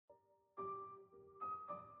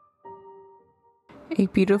A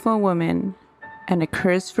beautiful woman and a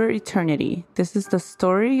curse for eternity. This is the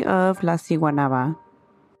story of La Ciguanaba.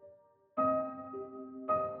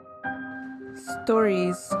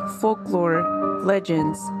 Stories, folklore,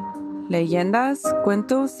 legends, leyendas,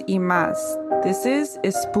 cuentos y más. This is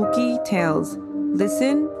Spooky Tales.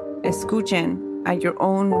 Listen, escuchen at your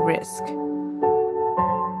own risk.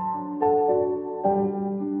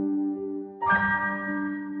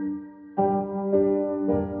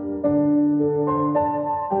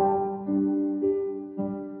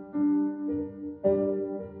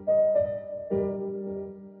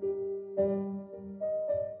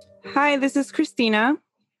 Hi, this is Christina.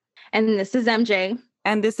 And this is MJ.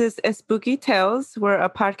 And this is Spooky Tales. We're a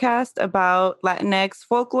podcast about Latinx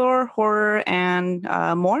folklore, horror, and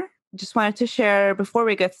more. Just wanted to share before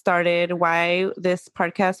we get started why this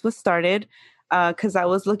podcast was started, because I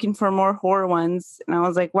was looking for more horror ones. And I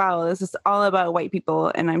was like, wow, this is all about white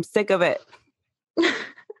people, and I'm sick of it.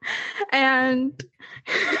 And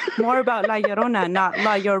more about La Llorona, not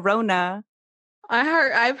La Llorona.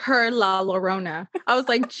 I've heard La Llorona. I was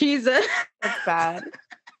like, Jesus. That's bad.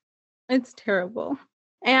 It's terrible.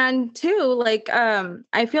 And two,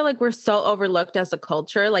 I feel like we're so overlooked as a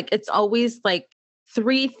culture. Like, it's always like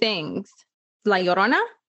three things: La Llorona,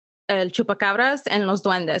 El Chupacabras, and Los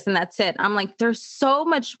Duendes, and that's it. I'm like, there's so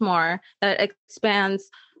much more that expands,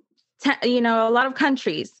 a lot of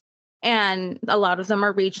countries, and a lot of them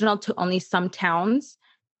are regional to only some towns,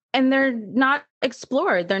 and they're not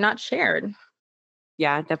explored. They're not shared.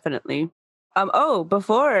 Yeah, definitely.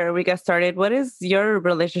 Before we get started, what is your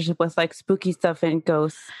relationship with like spooky stuff and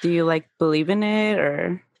ghosts? Do you like believe in it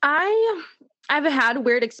or? I've had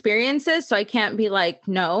weird experiences, so I can't be like,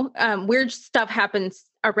 no. Weird stuff happens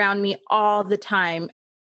around me all the time.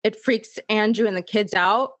 It freaks Andrew and the kids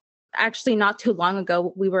out. Actually, not too long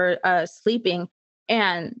ago, we were sleeping,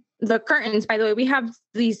 and the curtains, by the way, we have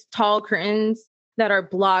these tall curtains that are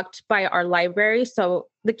blocked by our library, so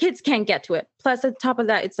the kids can't get to it. Plus, on top of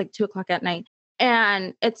that, it's like 2:00 at night.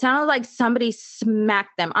 And it sounded like somebody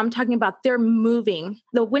smacked them. I'm talking about they're moving.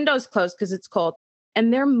 The window's closed because it's cold.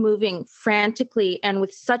 And they're moving frantically and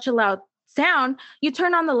with such a loud sound. You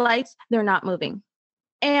turn on the lights, they're not moving.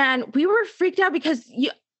 And we were freaked out because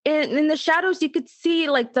in the shadows, you could see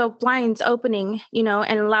like the blinds opening, and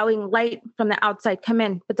allowing light from the outside come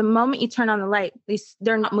in. But the moment you turn on the light,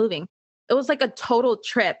 they're not moving. It was like a total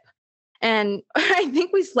trip. And I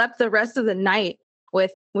think we slept the rest of the night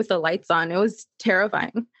with the lights on. It was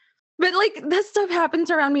terrifying. But like this stuff happens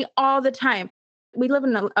around me all the time. We live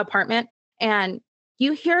in an apartment and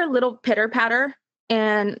you hear a little pitter patter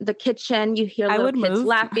in the kitchen. You hear little kids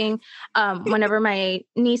laughing. Whenever my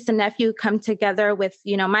niece and nephew come together with,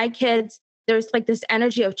 my kids, there's like this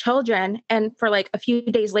energy of children. And for like a few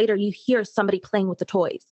days later, you hear somebody playing with the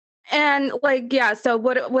toys. And so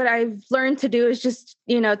what I've learned to do is just,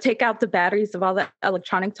 take out the batteries of all the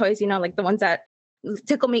electronic toys, like the ones that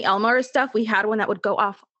Tickle Me Elmo or stuff. We had one that would go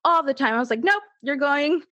off all the time. I was like, nope, you're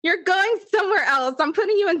going somewhere else. I'm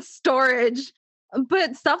putting you in storage.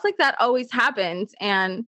 But stuff like that always happens.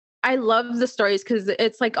 And I love the stories because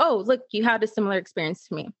it's like, oh, look, you had a similar experience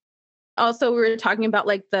to me. Also, we were talking about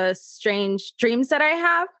like the strange dreams that I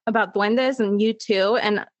have about duendes, and you too.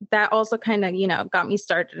 And that also kind of, got me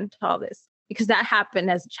started into all this because that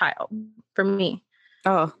happened as a child for me.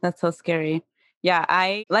 Oh, that's so scary. Yeah,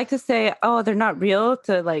 I like to say, oh, they're not real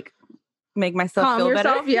to like make myself calm feel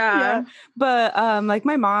yourself, better. Yeah. But like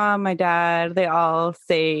my mom, my dad, they all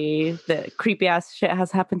say that creepy ass shit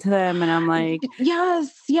has happened to them. And I'm like,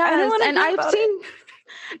 yes. I don't want to and I've seen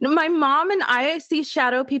my mom and I see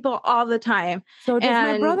shadow people all the time. So does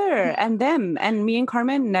my brother and them. And me and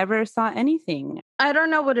Carmen never saw anything. I don't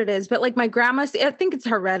know what it is, but like my grandma, I think it's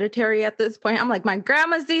hereditary at this point. I'm like, my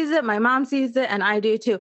grandma sees it, my mom sees it, and I do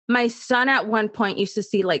too. My son at one point used to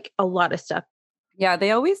see like a lot of stuff. Yeah,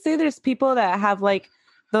 they always say there's people that have like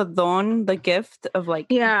the gift of like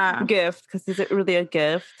gift, because is it really a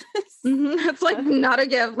gift? It's like not a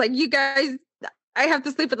gift. Like, you guys, I have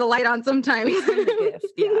to sleep with the light on sometimes. Gift,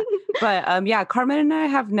 yeah. But Carmen and I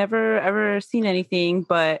have never ever seen anything,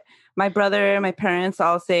 but my brother, my parents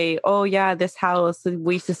all say, oh yeah, this house,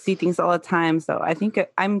 we used to see things all the time. So I think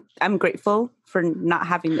I'm grateful for not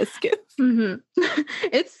having this gift. Mm-hmm.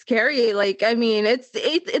 It's scary. Like, I mean, it's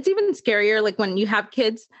even scarier like when you have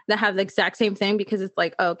kids that have the exact same thing, because it's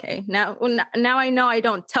like, okay, now I know I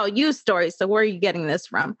don't tell you stories. So where are you getting this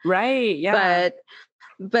from? Right. Yeah.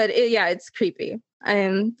 But it's creepy.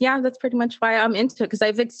 And that's pretty much why I'm into it, because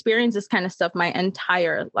I've experienced this kind of stuff my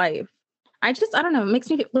entire life. I don't know, it makes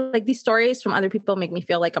me feel like these stories from other people make me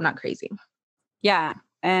feel like I'm not crazy. Yeah.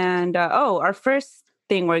 And our first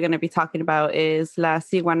thing we're going to be talking about is La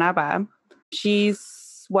Ciguanaba.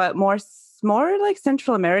 She's more like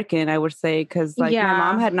Central American, I would say, because like my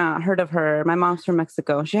mom had not heard of her. My mom's from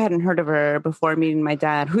Mexico. She hadn't heard of her before meeting my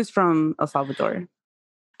dad, who's from El Salvador.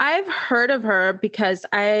 I've heard of her because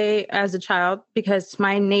as a child, because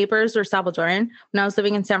my neighbors are Salvadorian. When I was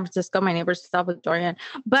living in San Francisco, my neighbors are Salvadorian.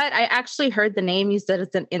 But I actually heard the name used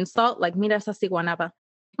as an insult, like, mira esa ciguanaba.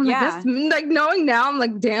 Yeah. Like knowing now, I'm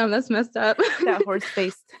like, damn, that's messed up. That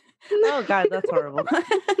horse-faced. Oh, God, that's horrible.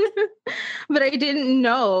 But I didn't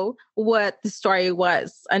know what the story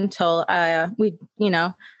was until I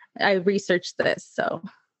researched this. So,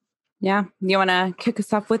 yeah. You want to kick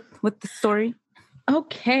us off with the story?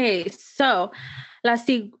 Okay, so La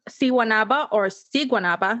Ciguanaba or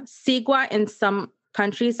Ciguanaba, Sigua in some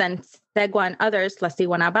countries and Segua in others, La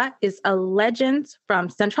Ciguanaba is a legend from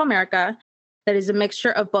Central America that is a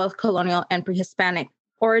mixture of both colonial and pre-Hispanic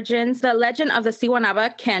origins. The legend of the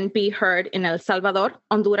Ciguanaba can be heard in El Salvador,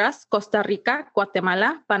 Honduras, Costa Rica,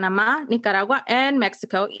 Guatemala, Panama, Nicaragua, and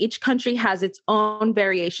Mexico. Each country has its own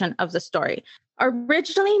variation of the story.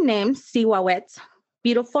 Originally named Cihuahuet,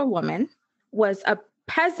 beautiful woman, was a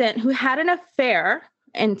peasant who had an affair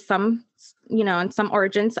in some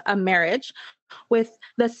origins, a marriage with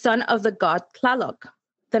the son of the god Tlaloc,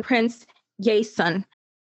 the prince Yesun.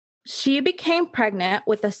 She became pregnant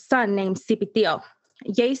with a son named Cipitio.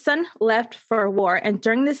 Yesun left for war, and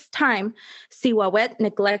during this time, Cihuahuet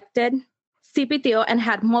neglected Cipitio and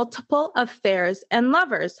had multiple affairs and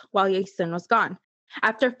lovers while Yesun was gone.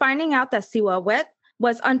 After finding out that Cihuahuet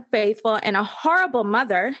was unfaithful and a horrible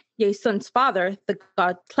mother, Yesun's father, the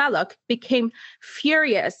god Tlaloc, became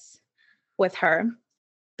furious with her.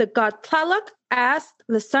 The god Tlaloc asked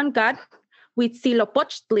the sun god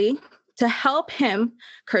Huitzilopochtli to help him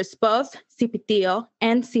curse both Cipitio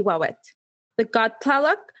and Cihuahuet. The god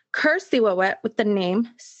Tlaloc cursed Cihuahuet with the name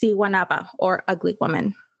Ciguanaba, or ugly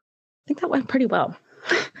woman. I think that went pretty well.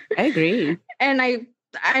 I agree. And I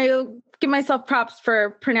give myself props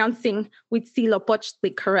for pronouncing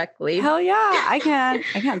Huitzilopochtli correctly. Hell yeah, I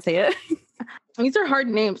can't say it. These are hard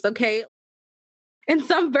names, okay? In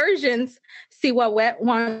some versions, Cihuahuet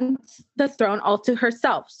wants the throne all to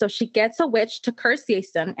herself, so she gets a witch to curse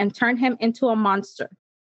Yesun and turn him into a monster.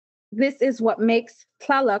 This is what makes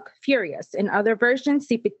Tlaloc furious. In other versions,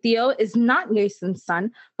 Cipitio is not Yesun's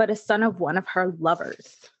son, but a son of one of her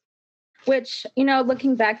lovers. Which,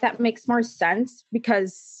 looking back, that makes more sense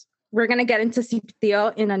because we're going to get into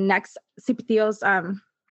Cipitio's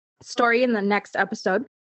story in the next episode.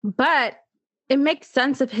 But it makes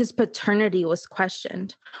sense if his paternity was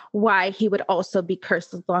questioned, why he would also be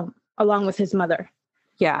cursed along with his mother.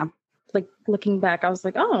 Yeah. Like looking back, I was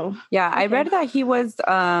like, oh. Yeah, okay. I read that he was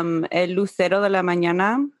El Lucero de la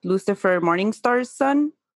Mañana, Lucifer Morningstar's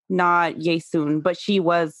son, not Yesun, but she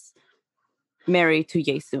was married to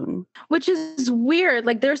Yesun. Which is weird.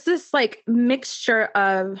 Like there's this like mixture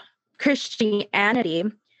of Christianity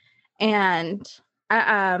and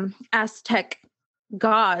Aztec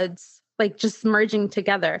gods like just merging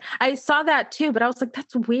together. I saw that too, but I was like,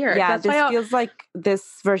 that's weird. Yeah, this feels like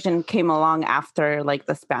this version came along after like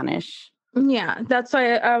the Spanish. Yeah, that's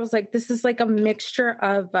why I was like, this is like a mixture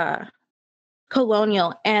of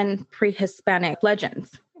colonial and pre-Hispanic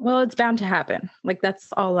legends. Well, it's bound to happen. Like that's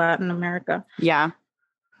all Latin America. Yeah.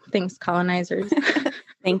 Thanks, colonizers.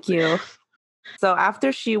 Thank you. So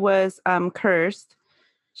after she was cursed,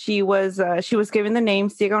 she was given the name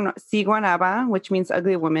Ciguanaba, which means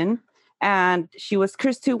ugly woman. And she was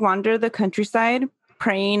cursed to wander the countryside,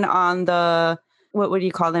 preying on the, what would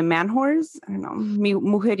you call them, man whores? I don't know,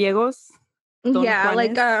 mujeriegos? Don Juanes.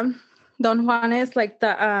 Like Don Juanes, like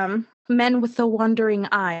the men with the wandering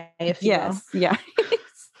eye, if you will. Yeah.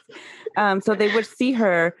 So they would see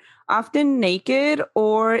her often naked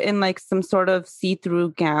or in like some sort of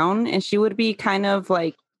see-through gown. And she would be kind of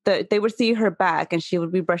like, they would see her back and she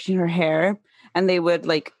would be brushing her hair. And they would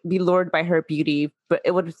like be lured by her beauty, but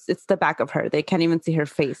it's the back of her. They can't even see her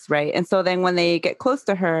face, right? And so then when they get close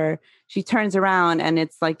to her, she turns around and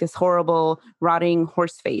it's like this horrible rotting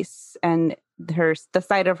horse face. And the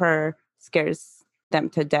sight of her scares them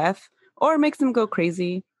to death or makes them go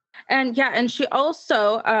crazy. And yeah, and she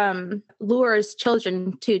also lures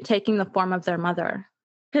children to taking the form of their mother.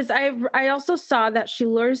 Because I also saw that she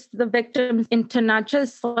lures the victims into not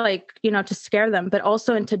just like, to scare them, but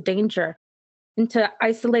also into danger. Into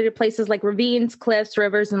isolated places like ravines, cliffs,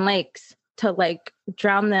 rivers, and lakes to like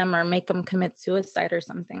drown them or make them commit suicide or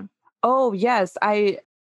something. Oh, yes.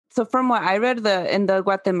 So from what I read, in the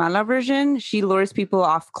Guatemala version, she lures people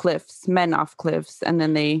off cliffs, men off cliffs, and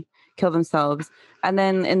then they kill themselves. And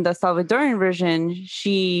then in the Salvadoran version,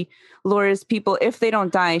 she lures people, if they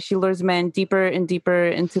don't die, she lures men deeper and deeper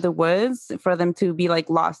into the woods for them to be like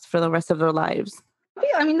lost for the rest of their lives.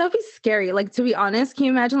 I mean, that'd be scary. Like, to be honest, can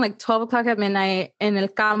you imagine like 12 o'clock at midnight in El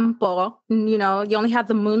Campo? You know, you only have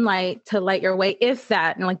the moonlight to light your way, if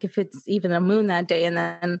that. And like, if it's even a moon that day, and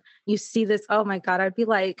then you see this, oh my God, I'd be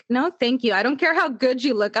like, no, thank you. I don't care how good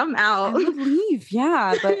you look. I'm out. I would leave.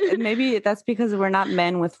 Yeah. But maybe that's because we're not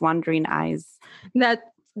men with wandering eyes.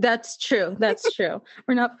 That's true. That's true.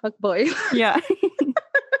 We're not fuckboys. Yeah.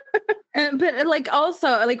 But like also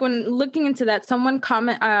like when looking into that, someone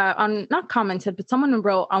not commented, but someone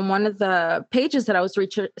wrote on one of the pages that I was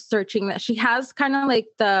researching that she has kind of like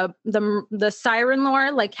the siren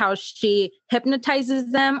lore, like how she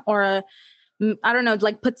hypnotizes them, or I don't know,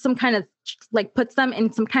 like puts them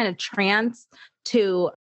in some kind of trance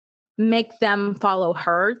to make them follow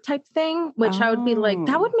her type thing, which I would be like,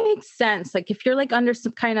 that would make sense. Like if you're like under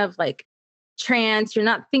some kind of like trance, you're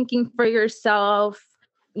not thinking for yourself,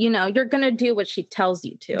 you know, you're going to do what she tells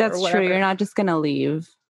you to. That's true. You're not just going to leave.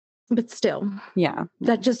 But still. Yeah.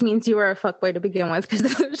 That just means you were a fuckboy to begin with. Because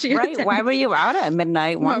that's what she right. Attended. Why were you out at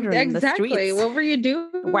midnight wandering the streets? Exactly. What were you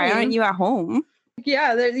doing? Why aren't you at home?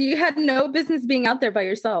 Yeah. You had no business being out there by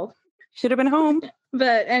yourself. Should have been home.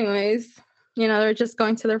 But anyways, you know, they're just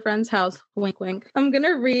going to their friend's house. Wink, wink. I'm going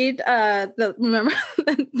to read remember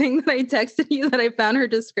the thing that I texted you that I found her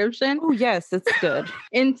description? Oh, yes, it's good.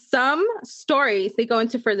 In some stories, they go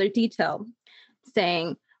into further detail,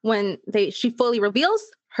 saying when she fully reveals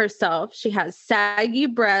herself, she has saggy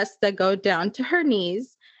breasts that go down to her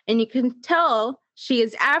knees, and you can tell she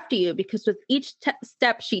is after you because with each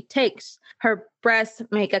step she takes, her breasts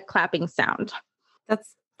make a clapping sound.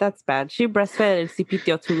 That's bad. She breastfed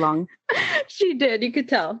Cipito too long. She did. You could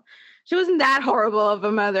tell. She wasn't that horrible of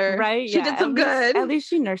a mother. Right. She did some good. At least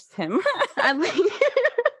she nursed him.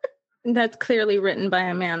 That's clearly written by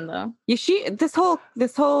a man, though. Yeah, this whole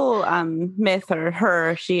myth or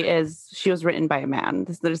her, she was written by a man.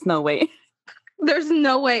 There's no way. There's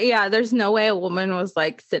no way. Yeah, there's no way a woman was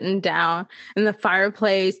like sitting down in the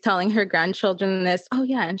fireplace telling her grandchildren this. Oh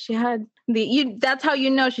yeah, and she had that's how you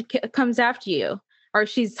know she comes after you. Or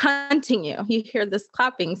she's hunting you. You hear this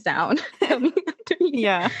clapping sound coming after you.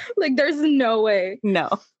 Yeah. Like, there's no way. No.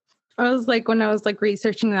 I was like, when I was like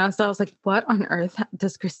researching this, I was like, what on earth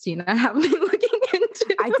does Christina have been looking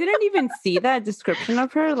into? I didn't even see that description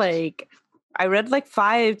of her. Like, I read like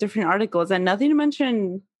 5 different articles and nothing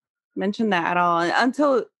mentioned that at all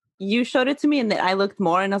until you showed it to me, and then I looked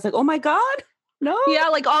more and I was like, oh my God. No. Yeah,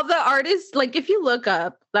 like all the artists, like if you look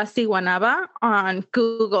up La Ciguanaba on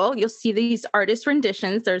Google, you'll see these artist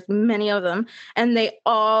renditions. There's many of them, and they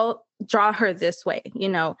all draw her this way, you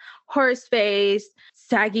know, horse face,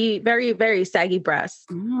 saggy, very, very saggy breasts.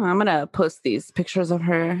 Oh, I'm going to post these pictures of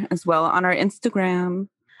her as well on our Instagram.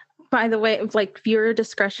 By the way, like viewer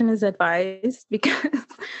discretion is advised, because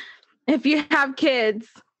if you have kids,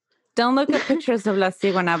 don't look at pictures of La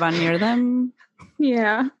Ciguanaba near them.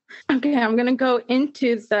 Yeah. Okay, I'm going to go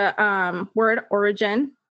into the word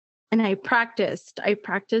origin, and I practiced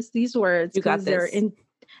these words because they're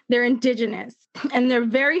indigenous and they're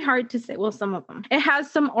very hard to say. Well, some of them. It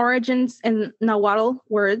has some origins in Nahuatl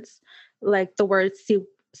words, like the word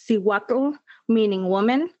Cihuatl, meaning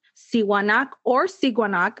woman, Siwanak or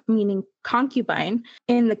Siguanac, meaning concubine.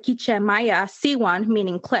 In the Quiche Maya, Siwan,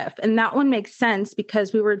 meaning cliff. And that one makes sense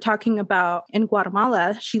because we were talking about in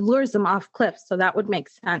Guatemala, she lures them off cliffs. So that would make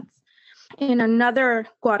sense. In another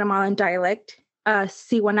Guatemalan dialect,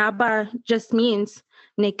 Siwanaba just means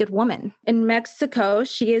naked woman. In Mexico,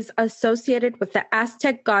 she is associated with the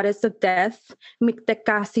Aztec goddess of death,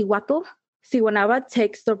 Mictecacihuatl. Siwanaba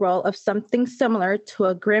takes the role of something similar to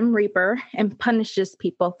a grim reaper and punishes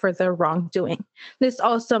people for their wrongdoing. This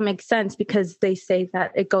also makes sense because they say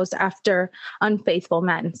that it goes after unfaithful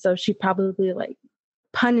men. So she probably like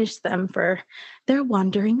punished them for their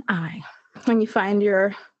wandering eye. When you find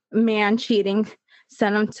your man cheating,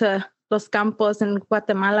 send him to Los Campos in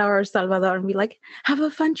Guatemala or El Salvador and be like, have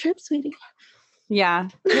a fun trip, sweetie. Yeah.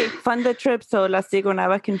 Hey, fund the trip so La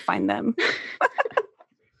Ciguanaba can find them.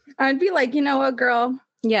 I'd be like, you know what, girl?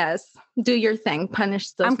 Yes, do your thing.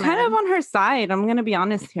 Punish those. I'm kind of on her side. I'm going to be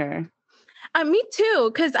honest here. Me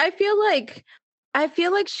too, because I feel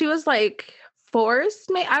like she was like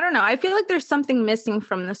forced. I don't know. I feel like there's something missing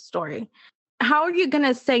from this story. How are you going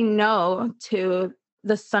to say no to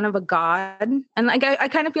the son of a god? And like, I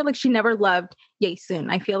kind of feel like she never loved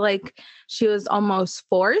Yesun. I feel like she was almost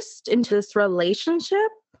forced into this relationship.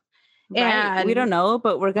 Right. We don't know,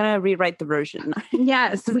 but we're gonna rewrite the version.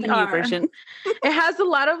 Yes, This is we the new are. version. It has a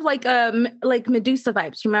lot of like Medusa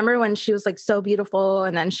vibes. You remember when she was like so beautiful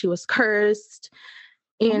and then she was cursed?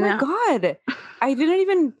 You Oh my know, God. I didn't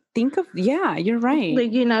even think of, yeah, you're right.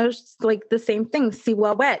 like, you know, it's like the same thing.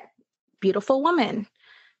 Siwa Wet, beautiful woman,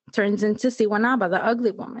 turns into Siwanaba, the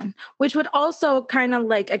ugly woman, which would also kind of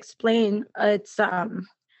like explain its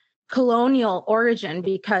colonial origin,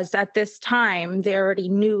 because at this time they already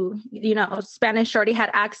knew, you know, Spanish already had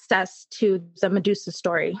access to the Medusa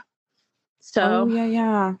story. So, Oh,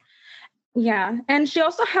 yeah. yeah. And she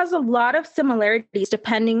also has a lot of similarities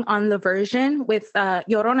depending on the version with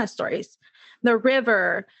Llorona stories. The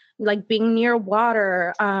river, like being near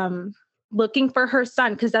water, looking for her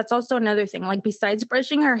son, because that's also another thing. Like besides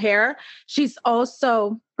brushing her hair, she's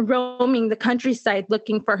also roaming the countryside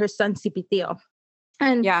looking for her son Cipitio.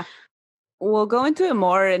 And Yeah. We'll go into it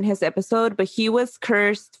more in his episode, but he was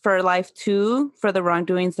cursed for life too for the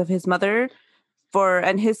wrongdoings of his mother.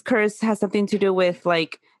 And his curse has something to do with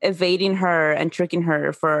like evading her and tricking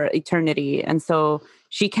her for eternity. And so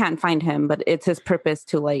she can't find him, but it's his purpose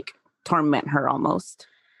to like torment her almost.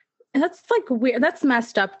 that's like weird. That's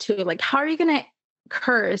messed up too. Like, how are you going to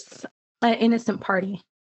curse an innocent party?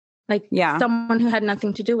 Like someone who had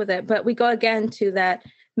nothing to do with it. But we go again to that.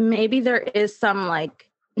 Maybe there is some like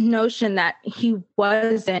notion that he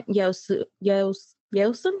wasn't Yesun.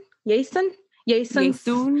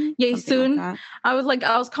 I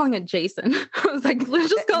was calling it Jason. I was like, let's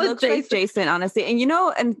just call it Jason. Like Jason, honestly. And you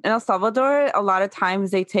know, in El Salvador, a lot of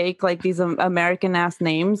times they take like these American ass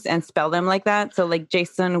names and spell them like that. So like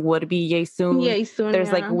Jason would be Yesun.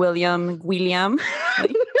 There's like William.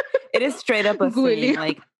 Like, it is straight up a thing.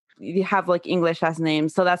 Like you have like English ass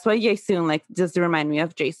names. So that's why Yesun like just remind me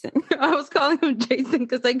of Jason. I was calling him Jason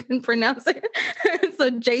because I couldn't pronounce it.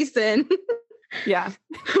 So Jason. Yeah.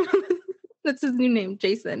 That's his new name,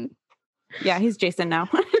 Jason. Yeah, he's Jason now.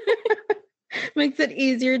 Makes it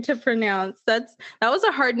easier to pronounce. That was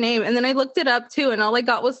a hard name. And then I looked it up too, and all I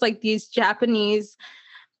got was like these Japanese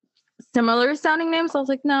similar sounding names. I was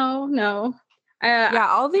like, no. Yeah,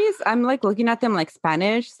 all these, I'm like looking at them like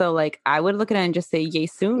Spanish. So like I would look at it and just say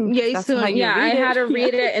Yesun. Yesun. Yeah, I had to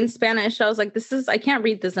read it in Spanish. I was like, I can't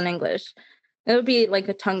read this in English. It would be like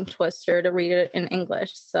a tongue twister to read it in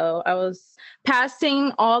English. So I was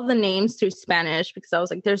passing all the names through Spanish because I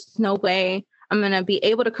was like, there's no way I'm going to be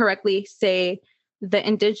able to correctly say the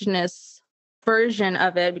indigenous version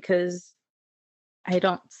of it because I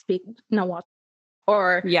don't speak Nahuatl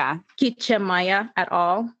or Quiche Maya at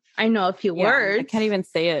all. I know a few words. I can't even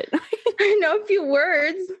say it. I know a few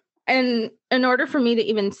words. And in order for me to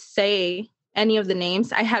even say any of the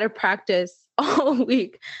names, I had to practice all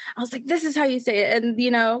week. I was like, this is how you say it. And,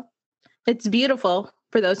 you know, it's beautiful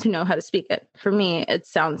for those who know how to speak it. For me, it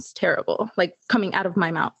sounds terrible, like coming out of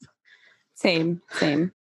my mouth. Same.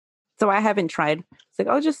 So I haven't tried. It's like,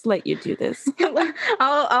 I'll just let you do this.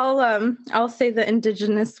 I'll say the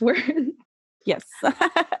indigenous word. Yes.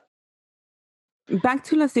 Back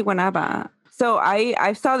to La Ciguanaba. So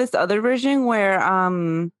I saw this other version where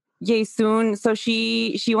Yesun, so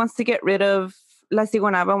she wants to get rid of La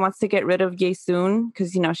Ciguanaba wants to get rid of Yesun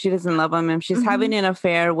because, you know, she doesn't love him and she's having an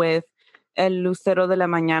affair with El Lucero de la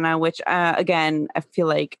Mañana, which again, I feel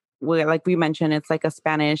like we mentioned, it's like a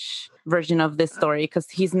Spanish version of this story because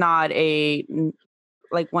he's not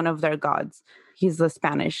one of their gods. He's a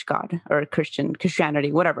Spanish god or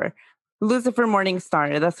Christianity, whatever. Lucifer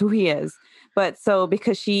Morningstar, that's who he is. But so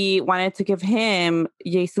because she wanted to give him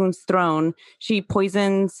Yesun's throne, she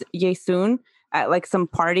poisons Yesun at like some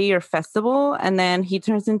party or festival, and then he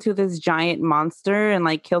turns into this giant monster and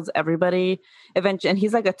like kills everybody eventually. And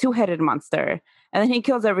he's like a two-headed monster, and then he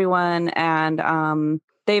kills everyone, and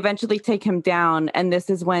they eventually take him down. And this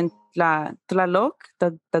is when Tlaloc,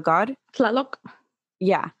 the god Tlaloc,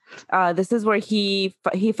 this is where he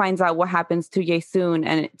finds out what happens to Yesun,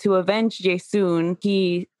 and to avenge Yesun,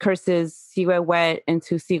 he curses Sihuehuet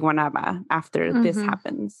into Ciguanaba after this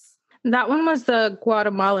happens. That one was the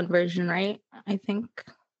Guatemalan version, right? I think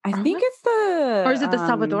it's the... Or is it the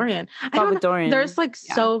Salvadorian? Salvadorian. There's like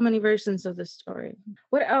so many versions of the story.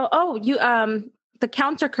 What? The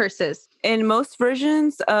counter curses. In most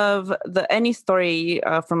versions of any story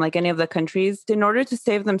from like any of the countries, in order to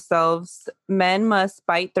save themselves, men must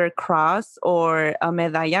bite their cross or a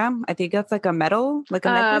medalla. I think that's like a medal, like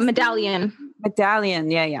a necklace. Medallion. Medallion,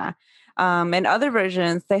 yeah. In other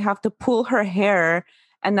versions, they have to pull her hair,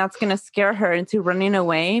 and that's going to scare her into running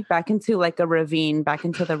away back into like a ravine, back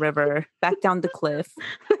into the river, back down the cliff.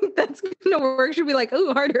 That's going to work. She'll be like,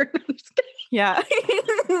 oh, harder. Yeah,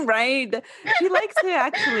 right. She likes it,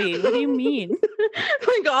 actually. What do you mean?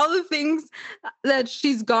 Like all the things that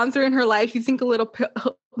she's gone through in her life, you think a little,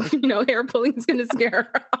 hair pulling is going to scare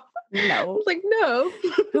her off. No. It's like, no.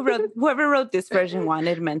 Whoever wrote this version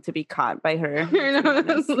wanted men to be caught by her.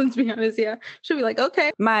 Let's be honest. Yeah. She'll be like,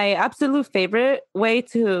 okay. My absolute favorite way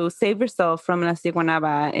to save yourself from La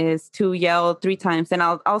Ciguanaba is to yell 3 times. And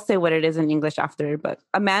I'll say what it is in English after. But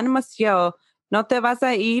a man must yell, "No te vas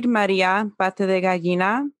a ir, María, pata de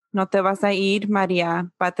gallina. No te vas a ir, María,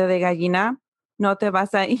 pata de gallina. No te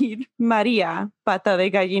vas a ir, María, pata de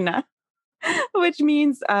gallina." Which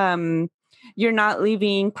means, "You're not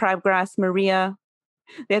leaving crabgrass, Maria."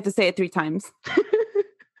 They have to say it 3 times.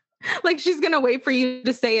 Like she's going to wait for you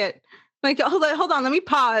to say it. Like, hold on, let me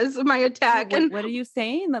pause my attack. What are you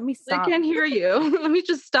saying? Let me stop. I can't hear you. Let me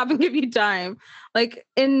just stop and give you time. Like,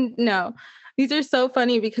 no, these are so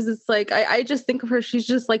funny because it's like, I just think of her. She's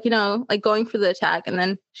just like, like going for the attack. And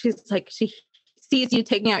then she's like, she sees you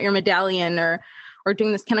taking out your medallion or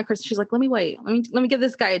doing this kind of curse. She's like, let me wait. Let me give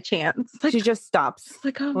this guy a chance. Like, she just stops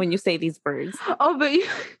like, when you say these words. Oh, but you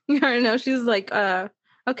already know. She's like,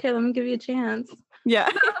 okay, let me give you a chance. Yeah.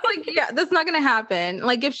 Like, yeah, that's not going to happen.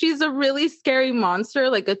 Like, if she's a really scary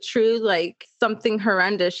monster, like a true, like something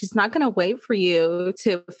horrendous, she's not going to wait for you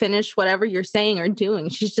to finish whatever you're saying or doing.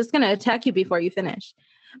 She's just going to attack you before you finish.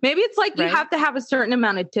 Maybe it's like you have to have a certain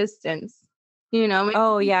amount of distance, Maybe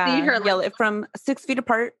oh, yeah. See her, yell it from 6 feet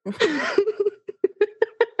apart.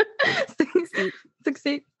 6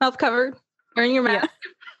 feet, mouth covered, wearing your mask.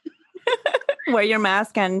 Yeah. Wear your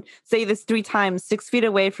mask and say this 3 times, 6 feet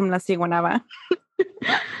away from La Ciguanaba.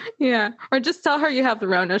 Yeah. Or just tell her you have the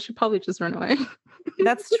Rona. She'll probably just run away.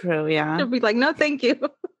 That's true. Yeah. She'll be like, no, thank you.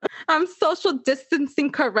 I'm social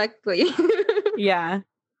distancing correctly. Yeah.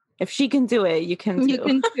 If she can do it, you can too. You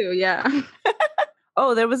can too. Yeah.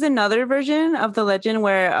 Oh, there was another version of the legend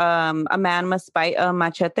where a man must bite a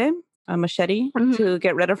machete to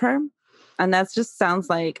get rid of her. And that just sounds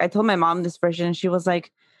like, I told my mom this version and she was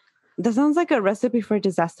like, that sounds like a recipe for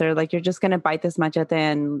disaster. Like you're just going to bite this machete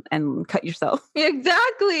and cut yourself.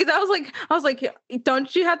 Exactly. I was like,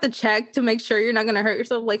 don't you have to check to make sure you're not going to hurt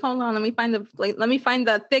yourself? Like, hold on, let me find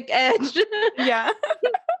the thick edge. Yeah.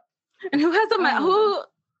 And who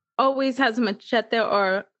always has a machete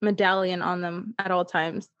or medallion on them at all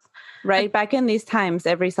times? Right. Back in these times,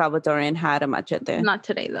 every Salvadorian had a machete. Not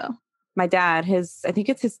today though. My dad, I think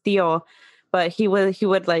it's his tío, but he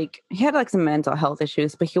had like some mental health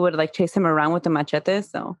issues, but he would like chase him around with the machete.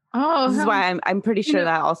 So this is why I'm pretty sure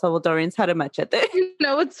that all Salvadorians had a machete. You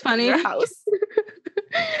know what's funny? In their house.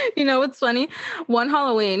 You know what's funny? One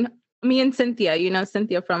Halloween, me and Cynthia,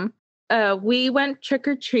 Cynthia from, we went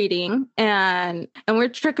trick-or-treating and we're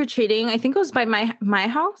trick-or-treating. I think it was by my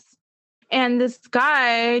house. And this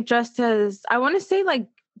guy dressed as, I want to say like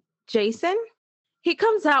Jason. He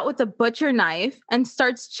comes out with a butcher knife and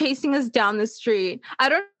starts chasing us down the street. I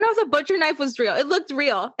don't know if the butcher knife was real. It looked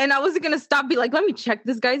real. And I wasn't going to stop, be like, let me check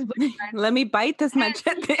this guy's butcher knife. Let me bite this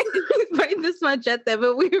machete.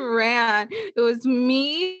 But we ran. It was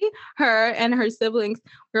me, her, and her siblings.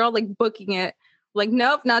 We were all like booking it. Like,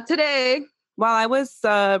 nope, not today. While I was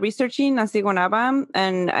researching La Ciguanaba,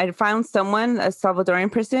 and I found someone, a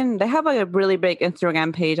Salvadorian person, they have a really big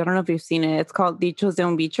Instagram page. I don't know if you've seen it. It's called Dichos de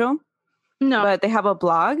un Bicho. No. But they have a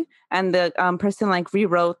blog, and the person like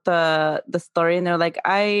rewrote the story, and they're like,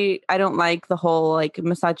 I don't like the whole like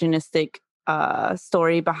misogynistic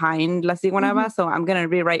story behind La Ciguanaba, so I'm gonna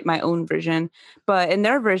rewrite my own version. But in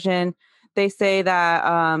their version, they say that,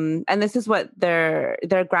 and this is what their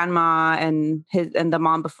grandma and the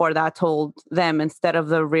mom before that told them instead of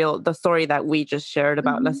the story that we just shared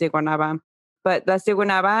about La Ciguanaba. But La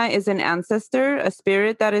Ciguanaba is an ancestor, a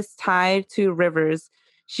spirit that is tied to rivers.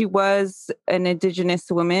 She was an indigenous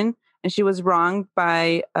woman, and she was wronged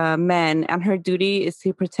by men, and her duty is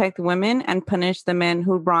to protect women and punish the men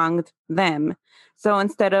who wronged them. So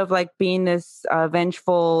instead of like being this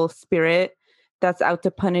vengeful spirit that's out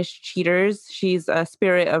to punish cheaters, she's a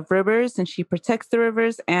spirit of rivers, and she protects the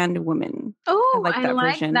rivers and women. Oh, I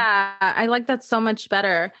like that. I like that so much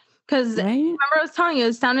better. Because remember I was telling you,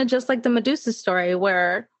 it sounded just like the Medusa story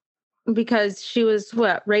because she was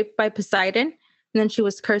raped by Poseidon. And then she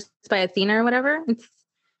was cursed by Athena or whatever. It's,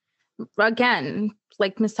 again,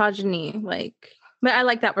 like misogyny. But I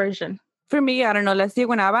like that version. For me, I don't know, La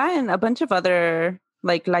Ciguanaba and a bunch of other,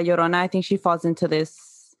 like La Llorona, I think she falls into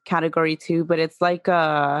this category too. But it's like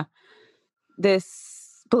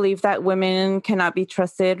this belief that women cannot be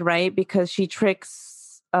trusted, right? Because she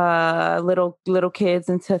tricks little kids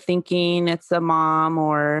into thinking it's a mom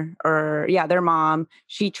or yeah, their mom.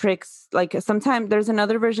 She tricks, like, sometimes there's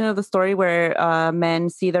another version of the story where men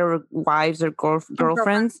see their wives or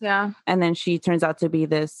girlfriends, yeah, and then she turns out to be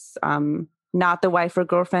this not the wife or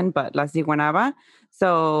girlfriend, but la ciguanaba.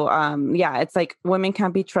 So yeah, it's like women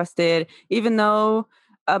can't be trusted, even though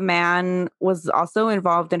a man was also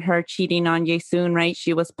involved in her cheating on Yesun, right?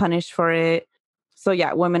 She was punished for it. So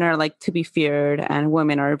yeah, women are like to be feared, and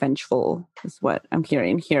women are vengeful, is what I'm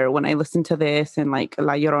hearing here when I listen to this and like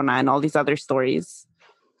La Llorona and all these other stories.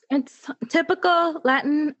 it's typical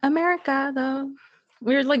Latin America, though.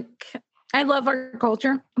 We're like, I love our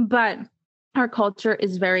culture, but our culture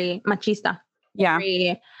is very machista, Yeah.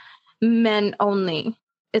 very men only.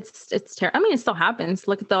 It's terrible. I mean, it still happens.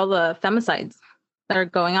 Look at all the femicides that are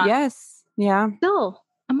going on. Yes. Yeah. Still,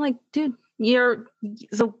 I'm like, dude, you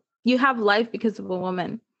have life because of a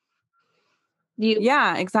woman.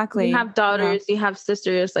 Yeah, exactly. You have daughters, you have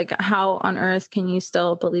sisters. Like, how on earth can you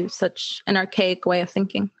still believe such an archaic way of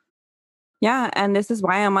thinking? Yeah, and this is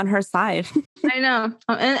why I'm on her side. I know.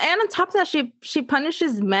 And on top of that, she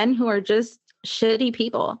punishes men who are just shitty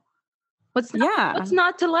people. What's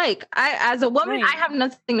not to like? I, as a woman, right. I have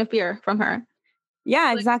nothing to fear from her.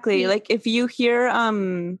 Yeah, exactly. Like if you hear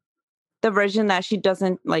the version that she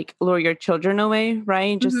doesn't like lure your children away,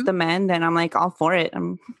 right? Just the men, then I'm like all for it.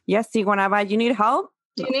 Yes, Ciguanaba, you need help?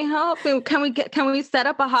 Do you need help? Can we set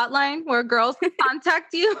up a hotline where girls can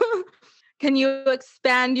contact you? Can you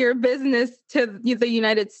expand your business to the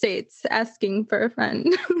United States asking for a friend?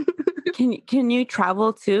 Can you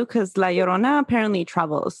travel too? Because La Llorona apparently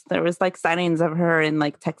travels. There was like sightings of her in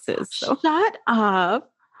like Texas. So. Shut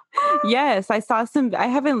up. Yes, I saw some. I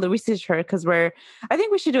haven't researched her because I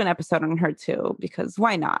think we should do an episode on her too, because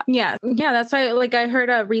why not? Yeah. That's why. Like, I heard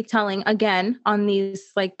a retelling again on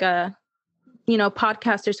these like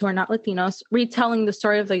podcasters who are not Latinos retelling the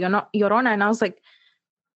story of the Llorona, and I was like,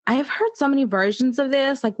 I have heard so many versions of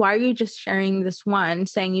this. Like, why are you just sharing this one,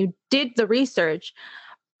 saying you did the research,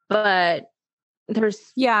 but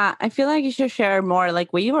yeah, I feel like you should share more.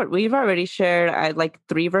 Like we've already shared like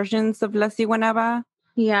 3 versions of La Ciguanaba.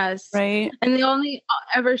 Yes. Right. And they only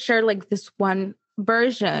ever share like this one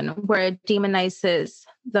version where it demonizes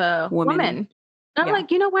the woman. And I'm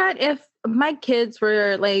like, you know what? If my kids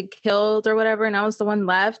were like killed or whatever, and I was the one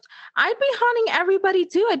left, I'd be haunting everybody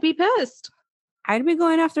too. I'd be pissed. I'd be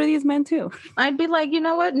going after these men too. I'd be like, you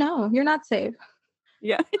know what? No, you're not safe.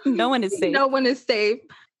 Yeah. No one is safe. No one is safe.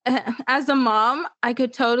 As a mom, I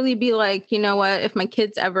could totally be like, you know what? If my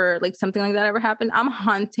kids ever like something like that ever happened, I'm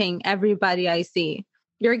haunting everybody I see.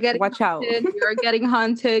 You're getting watch haunted. out. You're getting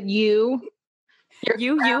haunted. You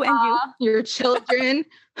and your children.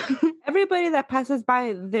 Everybody that passes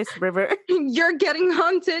by this river. You're getting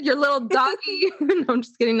haunted. Your little doggy. No, I'm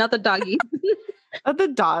just kidding. Not the doggy. The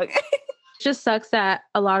dog. It just sucks that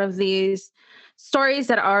a lot of these stories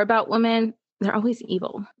that are about women, they're always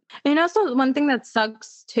evil. And also one thing that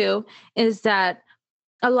sucks too is that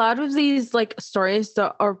a lot of these like stories,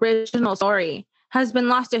 the original story has been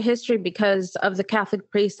lost to history because of the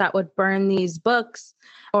Catholic priests that would burn these books,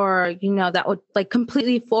 or, that would like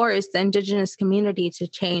completely force the indigenous community to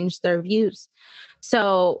change their views.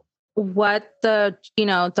 So what the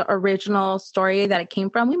original story that it came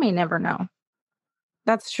from, we may never know.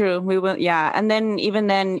 That's true. We will. Yeah. And then even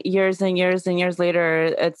then years and years and years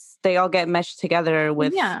later, they all get meshed together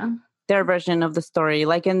with their version of the story.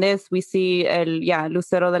 Like in this, we see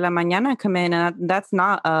Lucero de la Mañana come in, and that's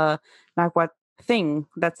not a Nahuatl thing.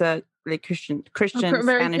 That's a like Christian very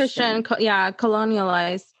Spanish Christian,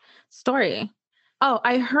 colonialized story. Oh,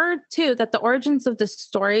 I heard too that the origins of this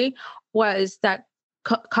story was that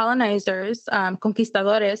colonizers,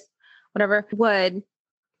 conquistadores, whatever, would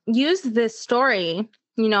use this story,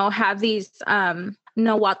 have these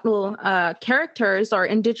Nahuatl characters or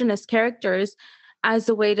indigenous characters as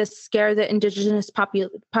a way to scare the indigenous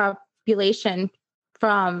population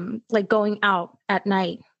from like going out at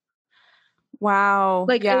night. Wow.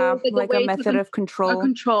 Like a method of control.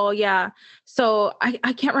 Control, yeah. So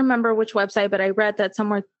I can't remember which website, but I read that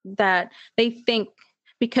somewhere that they think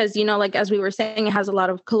because, like as we were saying, it has a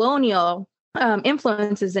lot of colonial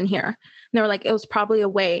influences in here. And they were like, it was probably a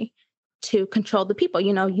way to control the people.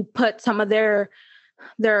 You put some of their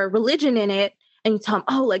religion in it and you tell them,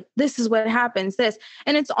 oh, like this is what happens, this.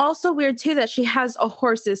 And it's also weird too that she has a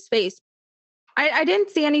horse's face. I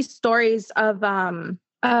didn't see any stories of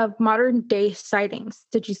of modern day sightings.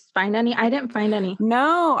 Did you find any? I didn't find any.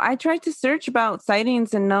 No, I tried to search about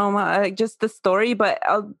sightings and no, just the story, but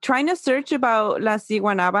trying to search about La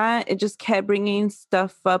Ciguanaba, it just kept bringing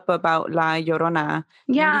stuff up about La Llorona.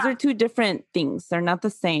 Yeah. And these are two different things. They're not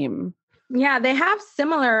the same. Yeah, they have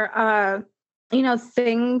similar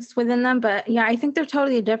things within them, but yeah, I think they're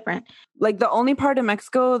totally different. Like the only part of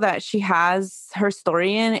Mexico that she has her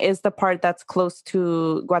story in is the part that's close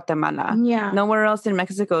to Guatemala. Yeah. Nowhere else in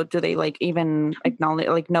Mexico do they like even acknowledge,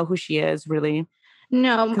 like know who she is really.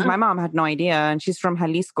 No. Because my mom had no idea and she's from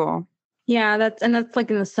Jalisco. Yeah, that's like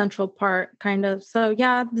in the central part kind of. So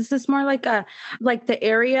yeah, this is more like the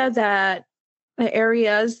areas that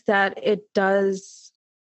it does,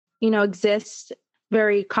 exist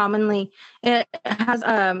very commonly. It has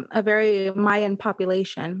a very Mayan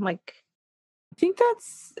population. Like, I think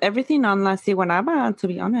that's everything on La Ciguanaba, to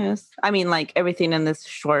be honest. I mean, like everything in this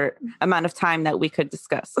short amount of time that we could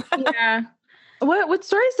discuss. Yeah. What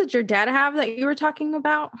stories did your dad have that you were talking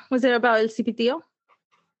about? Was it about El Cipitillo?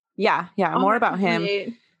 Yeah, more about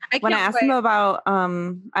him. When I asked him about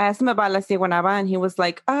La Ciguanaba, and he was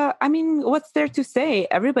like, I mean, what's there to say?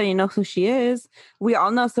 Everybody knows who she is. We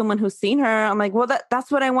all know someone who's seen her. I'm like, well,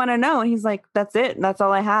 that's what I want to know. And he's like, that's it. That's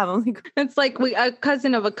all I have. I'm like, it's like a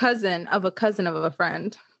cousin of a cousin of a cousin of a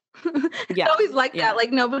friend. It's always like that.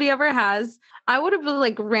 Like nobody ever has. I would have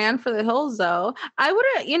like ran for the hills though. I would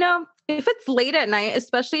have, if it's late at night,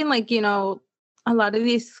 especially in like, a lot of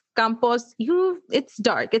these campos, it's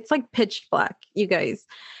dark. It's like pitch black, you guys.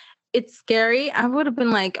 It's scary. I would have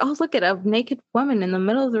been like, oh, look at a naked woman in the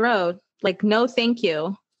middle of the road. Like, no, thank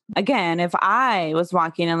you. Again, if I was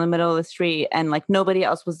walking in the middle of the street and like nobody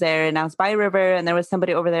else was there and I was by a river and there was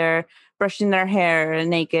somebody over there brushing their hair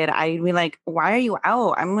naked, I'd be like, why are you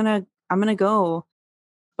out? I'm gonna go.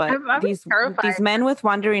 But these men with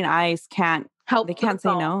wandering eyes can't help. They can't say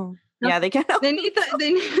no. Yeah, they can't. They need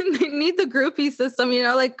the groupie system,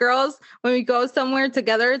 like girls, when we go somewhere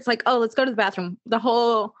together, it's like, oh, let's go to the bathroom. The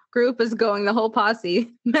whole group is going, the whole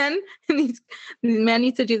posse. Men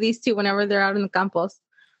need to do these too whenever they're out in the campos.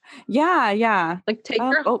 Yeah. Like take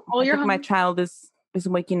my child is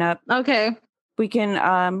waking up. Okay. We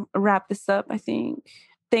can wrap this up, I think.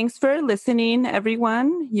 Thanks for listening,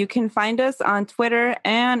 everyone. You can find us on Twitter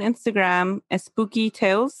and Instagram as Spooky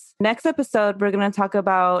Tales. Next episode, we're going to talk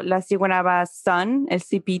about La Ciguanaba's son, El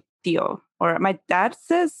Cipitillo. Or my dad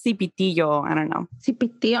says Cipitillo. I don't know.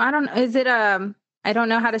 Cipitillo. I don't know. Is it, I don't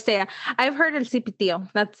know how to say it. I've heard El Cipitillo.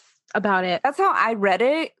 That's about it. That's how I read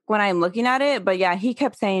it when I'm looking at it. But yeah, he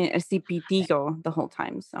kept saying El Cipitillo the whole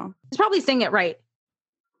time. So he's probably saying it right.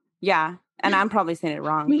 Yeah. And I'm probably saying it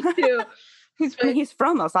wrong. Me too. He's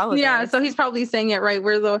from El Salvador. Yeah, so he's probably saying it right.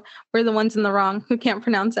 We're the ones in the wrong who can't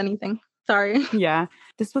pronounce anything. Sorry. Yeah.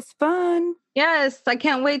 This was fun. Yes, I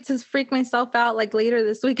can't wait to freak myself out like later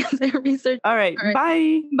this week as I research. All right.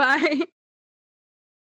 Bye. Bye.